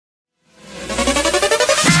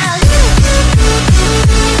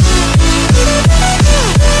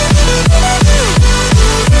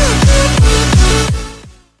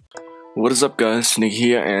What is up guys, Nick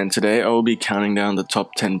here, and today I will be counting down the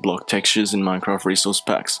top 10 block textures in Minecraft resource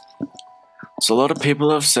packs. So a lot of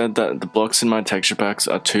people have said that the blocks in my texture packs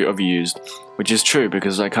are too overused, which is true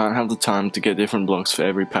because I can't have the time to get different blocks for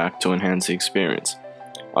every pack to enhance the experience.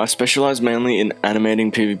 I specialize mainly in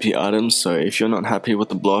animating PvP items, so if you're not happy with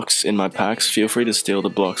the blocks in my packs, feel free to steal the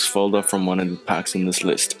blocks folder from one of the packs in this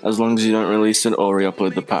list, as long as you don't release it or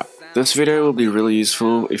re-upload the pack. This video will be really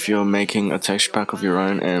useful if you're making a texture pack of your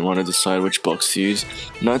own and want to decide which blocks to use.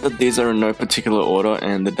 Note that these are in no particular order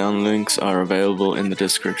and the download links are available in the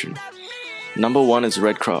description. Number 1 is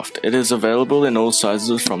Redcraft. It is available in all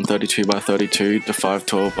sizes from 32x32 to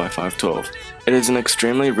 512x512. It is an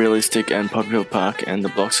extremely realistic and popular pack, and the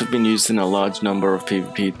blocks have been used in a large number of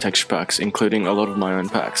PvP texture packs, including a lot of my own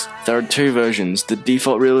packs. There are two versions, the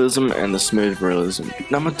default realism and the smooth realism.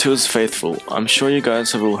 Number 2 is Faithful. I'm sure you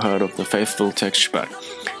guys have all heard of the Faithful texture pack.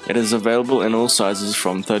 It is available in all sizes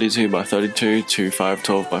from 32x32 to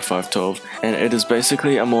 512x512, and it is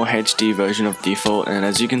basically a more HD version of default, and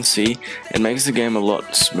as you can see, it makes the game a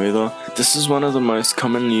lot smoother. This is one of the most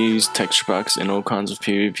common used texture packs in all kinds of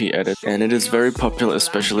PvP edits, and it is very popular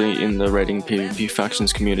especially in the raiding PvP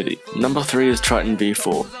factions community. Number 3 is Triton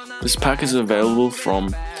V4. This pack is available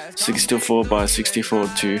from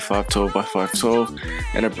 64x64 to 512x512,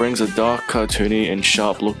 and it brings a dark, cartoony and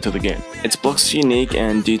sharp look to the game. Its blocks are unique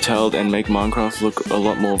and detailed and make Minecraft look a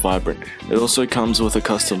lot more vibrant. It also comes with a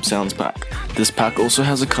custom sounds pack. This pack also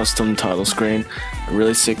has a custom title screen,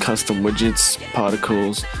 really sick custom widgets,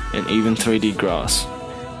 particles, and even 3D grass.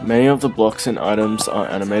 Many of the blocks and items are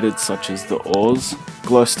animated, such as the ores,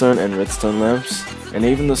 glowstone and redstone lamps, and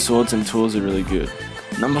even the swords and tools are really good.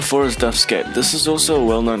 Number 4 is Deathscape. This is also a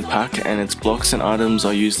well-known pack, and its blocks and items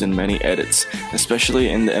are used in many edits, especially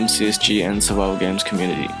in the MCSG and survival games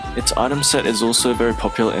community. Its item set is also very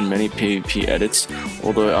popular in many PvP edits,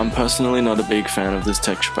 although I'm personally not a big fan of this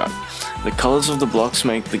texture pack. The colors of the blocks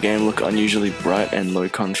make the game look unusually bright and low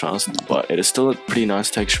contrast, but it is still a pretty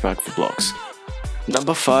nice texture pack for blocks.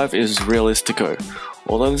 Number 5 is Realistico.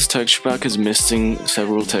 Although this texture pack is missing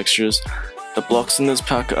several textures, the blocks in this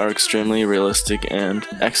pack are extremely realistic and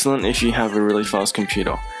excellent if you have a really fast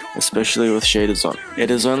computer, especially with shaders on.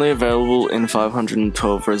 It is only available in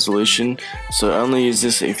 512 resolution, so only use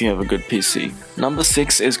this if you have a good PC. Number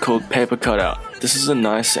 6 is called Paper Cutout. This is a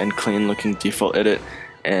nice and clean looking default edit,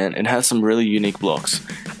 and it has some really unique blocks.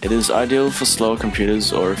 It is ideal for slower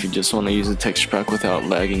computers or if you just want to use a texture pack without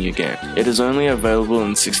lagging your game. It is only available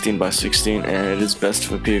in 16x16 and it is best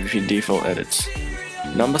for PvP default edits.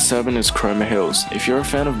 Number 7 is Chroma Hills. If you're a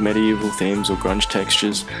fan of medieval themes or grunge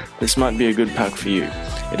textures, this might be a good pack for you.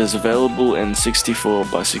 It is available in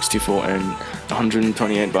 64x64 and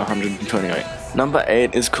 128x128. Number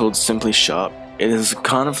 8 is called Simply Sharp. It is a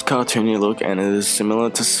kind of cartoony look and it is similar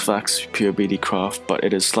to SoupPvP craft, but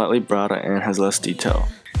it is slightly brighter and has less detail.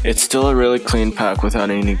 It's still a really clean pack without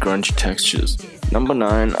any grungy textures. Number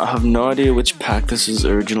 9, I have no idea which pack this is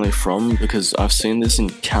originally from because I've seen this in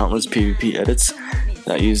countless PvP edits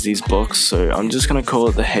that use these blocks, so I'm just gonna call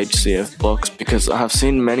it the HCF blocks because I have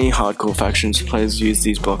seen many hardcore factions players use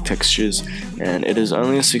these block textures, and it is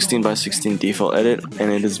only a 16x16 default edit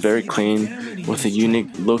and it is very clean with a unique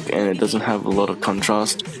look and it doesn't have a lot of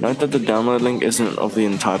contrast. Note that the download link isn't of the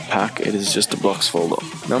entire pack, it is just a blocks folder.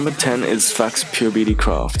 Number 10 is SoupPvP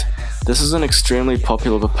Craft. This is an extremely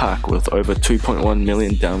popular pack with over 2.1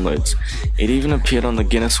 million downloads. It even appeared on the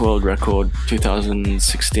Guinness World Record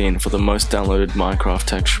 2016 for the most downloaded Minecraft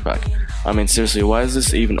texture pack. I mean seriously, why is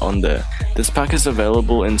this even on there? This pack is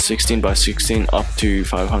available in 16x16 up to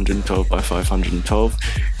 512x512,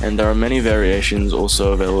 and there are many variations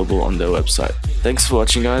also available on their website. Thanks for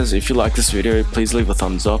watching guys. If you like this video, please leave a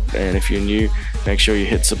thumbs up, and if you're new, make sure you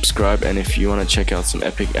hit subscribe, and if you want to check out some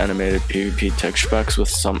epic animated PvP texture packs with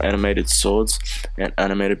some animated swords and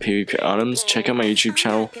animated PvP items, check out my YouTube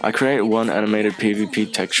channel. I create one animated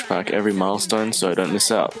PvP texture pack every milestone, so don't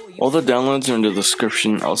miss out. All the downloads are in the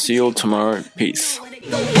description. I'll see you all tomorrow. Peace. All night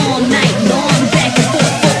long, back and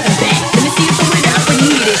forth, back. Let me see you throw it up when you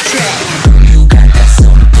hear this track.